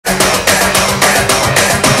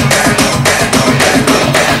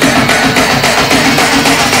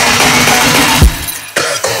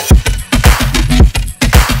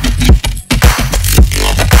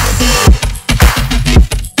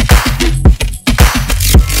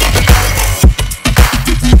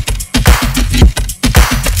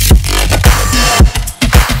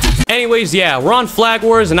anyways, yeah, we're on Flag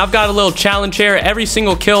Wars, and I've got a little challenge here. Every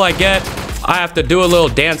single kill I get, I have to do a little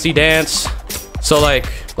dancey dance. So like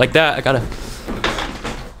that, I gotta...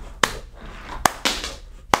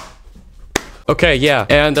 Okay, yeah,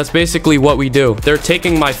 and that's basically what we do. They're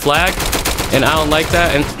taking my flag, and I don't like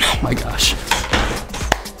that, and oh my gosh.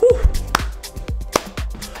 Woo.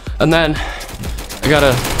 And then I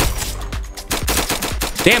gotta...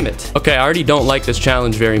 Damn it. Okay, I already don't like this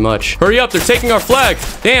challenge very much. Hurry up, they're taking our flag.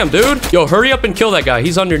 Damn, dude. Yo, hurry up and kill that guy.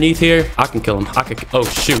 He's underneath here. I can kill him. Oh,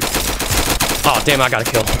 shoot. Oh, damn, I gotta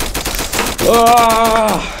kill him.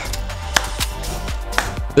 Ah.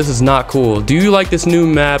 This is not cool. Do you like this new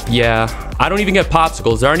map? Yeah. I don't even get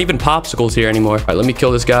popsicles. There aren't even popsicles here anymore. All right, let me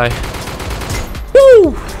kill this guy.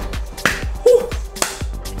 Woo! Woo!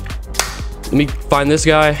 Let me find this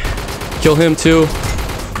guy. Kill him too.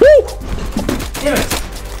 Woo! Damn it.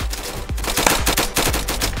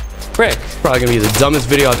 Frick. Probably gonna be the dumbest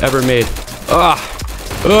video I've ever made.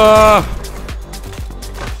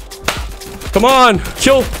 Come on.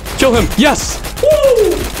 Kill him. Yes.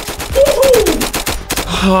 Woo!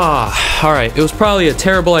 All right, it was probably a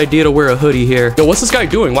terrible idea to wear a hoodie here. Yo, what's this guy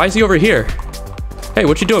doing? Why is he over here? Hey,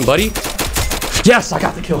 what you doing, buddy? Yes, I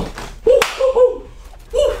got the kill.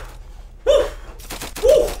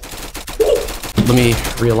 Let me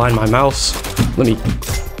realign my mouse.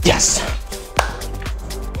 Yes.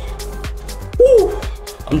 Woo.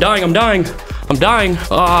 I'm dying.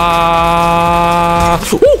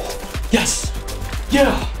 Yes.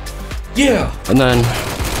 Yeah. And then...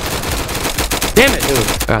 Damn it, dude.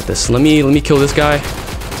 I got this. Let me kill this guy.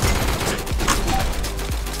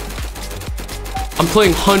 I'm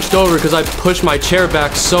playing hunched over because I pushed my chair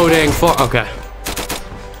back so dang far. Okay.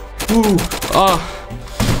 Ooh.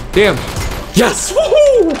 Damn. Yes.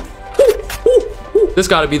 Woohoo. This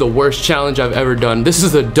got to be the worst challenge I've ever done. This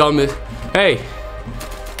is the dumbest. Hey.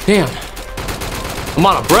 Damn. I'm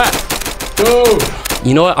out of breath. Dude.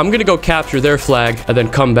 You know what? I'm gonna go capture their flag and then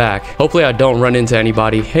come back. Hopefully I don't run into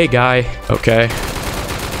anybody. Hey, guy. Okay.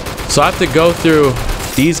 So I have to go through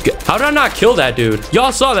these guys. How did I not kill that dude?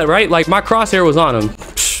 Y'all saw that, right? Like, my crosshair was on him.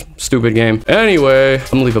 Psh, stupid game. Anyway, I'm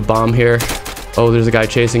gonna leave a bomb here. Oh, there's a guy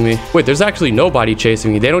chasing me. Wait, there's actually nobody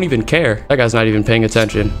chasing me. They don't even care. That guy's not even paying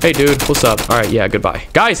attention. Hey, dude. What's up? All right, yeah, goodbye.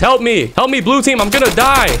 Guys, help me. Help me, blue team. I'm gonna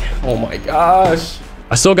die. Oh, my gosh.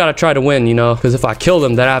 I still gotta try to win, you know, because if I kill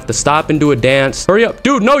them, then I have to stop and do a dance. Hurry up.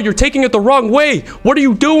 Dude, no, you're taking it the wrong way. What are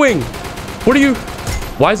you doing?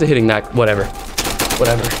 Why is it hitting that? Whatever.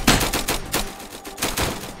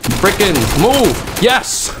 Frickin' move.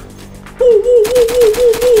 Yes.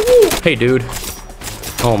 Hey, dude.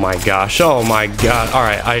 Oh my gosh. Oh my God. All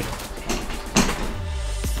right.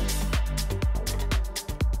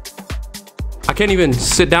 I can't even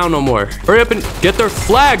sit down no more. Hurry up and get their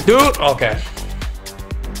flag, dude. Okay.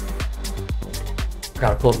 I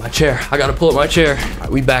gotta pull up my chair. All right,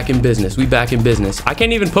 we back in business. I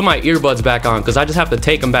can't even put my earbuds back on because I just have to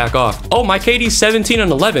take them back off. Oh, my KD's 17 and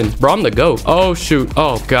 11. Bro, I'm the GOAT. Oh, shoot.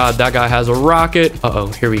 Oh, God, that guy has a rocket. Uh-oh,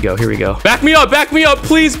 here we go. Back me up,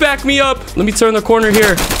 please back me up. Let me turn the corner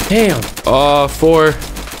here. Damn. 4,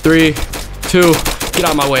 3, 2, get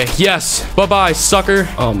out of my way. Yes. Bye-bye, sucker.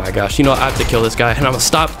 Oh, my gosh. You know, I have to kill this guy, and I'm gonna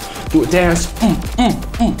stop, do a dance.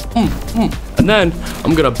 And then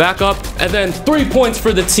I'm gonna back up, and then 3 points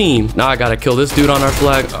for the team. Now I gotta kill this dude on our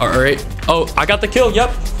flag. All right. Oh, I got the kill.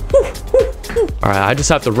 Yep. All right, I just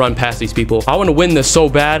have to run past these people. I want to win this so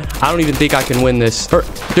bad. I don't even think I can win this.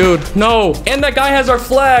 Dude, no. And that guy has our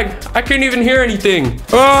flag. I can't even hear anything.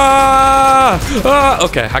 Okay,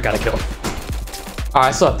 I gotta kill him. All right,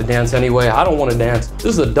 I still have to dance anyway. I don't want to dance. This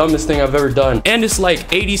is the dumbest thing I've ever done. And it's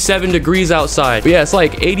like 87 degrees outside. But yeah, it's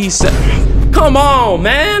like 87. Come on,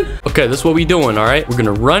 man. Okay, this is what we doing, all right? We're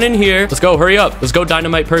gonna run in here. Let's go, hurry up. Let's go,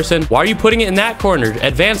 dynamite person. Why are you putting it in that corner?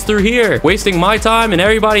 Advance through here. Wasting my time and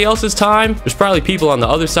everybody else's time. There's probably people on the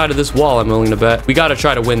other side of this wall, I'm willing to bet. We gotta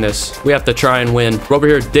try to win this. We have to try and win. We're over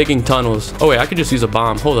here digging tunnels. Oh, wait, I could just use a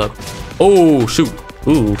bomb. Hold up. Oh, shoot.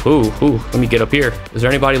 Ooh. Let me get up here. Is there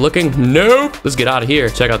anybody looking? Nope. Let's get out of here.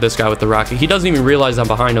 Check out this guy with the rocket. He doesn't even realize I'm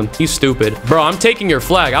behind him. He's stupid. Bro, I'm taking your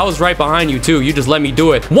flag. I was right behind you too. You just let me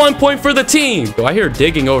do it. 1 point for the team. Yo, I hear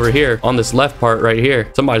digging over here on this left part right here.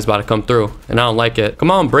 Somebody's about to come through and I don't like it. Come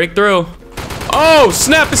on, break through. Oh,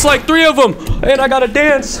 snap. It's like 3 of them. And I gotta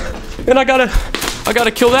dance. And I gotta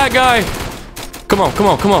kill that guy. Come on.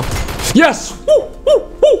 Yes. Woo.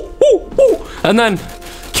 And then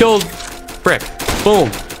killed Frick.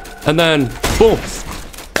 Boom. And then boom.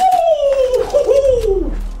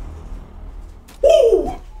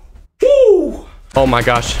 Oh my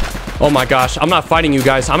gosh. Oh my gosh. I'm not fighting you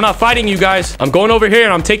guys. I'm not fighting you guys. I'm going over here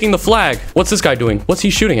and I'm taking the flag. What's this guy doing? What's he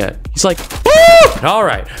shooting at? He's like, woo! All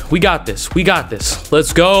right. We got this. We got this.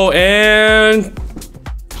 Let's go. And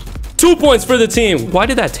 2 points for the team. Why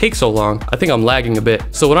did that take so long? I think I'm lagging a bit.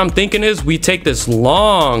 So what I'm thinking is we take this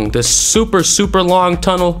super, super long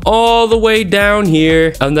tunnel all the way down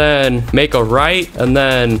here and then make a right and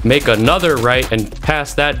then make another right and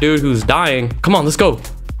pass that dude who's dying. Come on, let's go.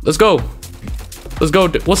 Let's go. Let's go.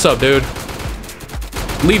 What's up, dude?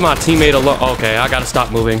 Leave my teammate alone. Okay, I gotta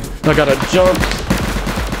stop moving. I gotta jump.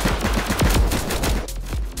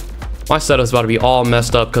 My setup's about to be all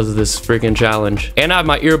messed up because of this freaking challenge. And I have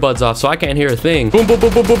my earbuds off, so I can't hear a thing. Boom, boom,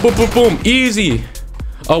 boom, boom, boom, boom, boom, boom. Easy.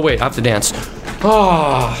 Oh, wait, I have to dance.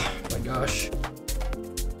 Oh, my gosh.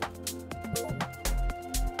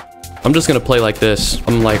 I'm just gonna play like this.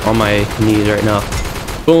 I'm like on my knees right now.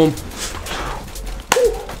 Boom.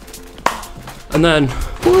 And then,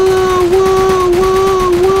 whoa, whoa, whoa,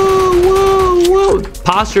 whoa, whoa, whoa.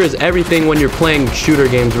 Posture is everything when you're playing shooter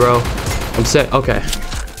games, bro. I'm set. Okay.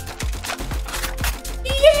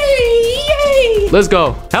 Let's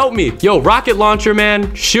go. Help me. Yo, rocket launcher,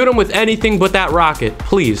 man. Shoot him with anything but that rocket,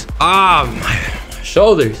 please. Ah, my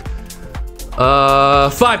shoulders.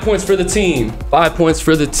 5 points for the team. 5 points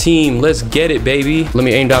for the team. Let's get it, baby. Let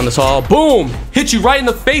me aim down this hall. Boom. Hit you right in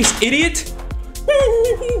the face, idiot.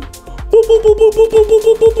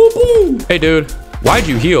 Hey, dude. Why'd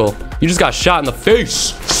you heal? You just got shot in the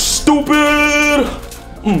face. Stupid.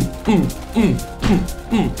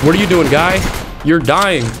 What are you doing, guy? You're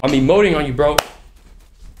dying. I'm emoting on you, bro.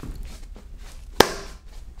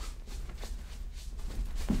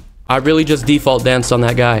 I really just default danced on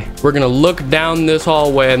that guy. We're gonna look down this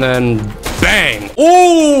hallway and then bang.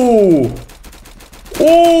 Ooh.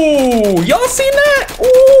 Ooh. Y'all seen that?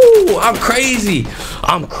 Ooh. I'm crazy.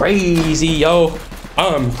 I'm crazy, yo.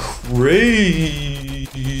 I'm crazy.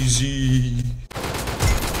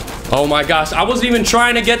 Oh my gosh. I wasn't even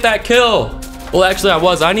trying to get that kill. Well, actually, I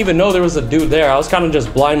was. I didn't even know there was a dude there. I was kind of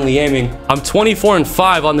just blindly aiming. I'm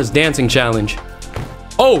 24-5 on this dancing challenge.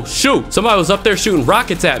 Oh, shoot. Somebody was up there shooting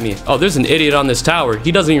rockets at me. Oh, there's an idiot on this tower.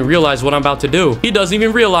 He doesn't even realize what I'm about to do. He doesn't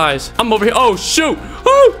even realize. I'm over here. Oh, shoot.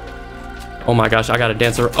 Woo! Oh, my gosh. I got to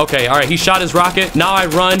dance. Okay, all right. He shot his rocket. Now I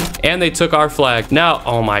run, and they took our flag. Now,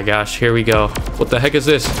 oh, my gosh. Here we go. What the heck is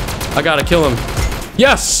this? I got to kill him.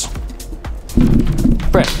 Yes.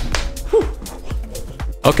 Frick.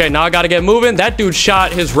 Okay, now I gotta get moving. That dude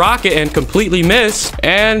shot his rocket and completely missed.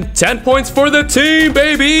 And 10 points for the team,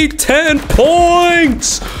 baby. 10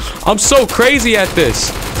 points. I'm so crazy at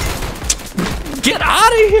this. Get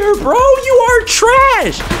out of here, bro. You are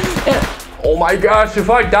trash. And, oh my gosh, if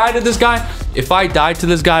I die to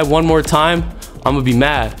this guy one more time, I'm gonna be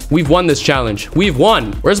mad. We've won this challenge. We've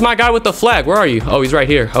won. Where's my guy with the flag? Where are you? Oh, he's right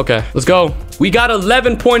here. Okay, let's go. We got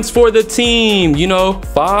 11 points for the team. You know,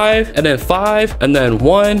 5 and then 5 and then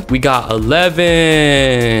 1. We got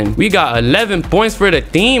 11. We got 11 points for the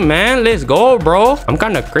team, man. Let's go, bro. I'm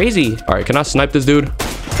kind of crazy. All right, can I snipe this dude?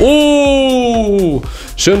 Ooh,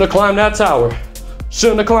 shouldn't have climbed that tower.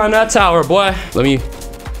 Shouldn't have climbed that tower, boy. Let me.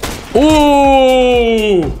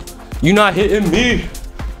 Ooh, you not hitting me.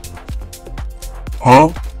 Huh?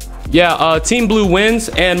 Yeah, Team Blue wins,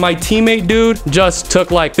 and my teammate dude just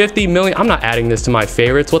took like 50 million. I'm not adding this to my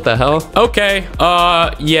favorites. What the hell? Okay,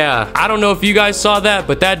 yeah. I don't know if you guys saw that,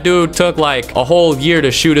 but that dude took like a whole year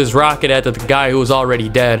to shoot his rocket at the guy who was already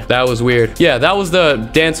dead. That was weird. Yeah, that was the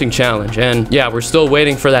dancing challenge, and yeah, we're still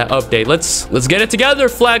waiting for that update. Let's get it together,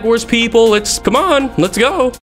 Flag Wars people. Come on, let's go.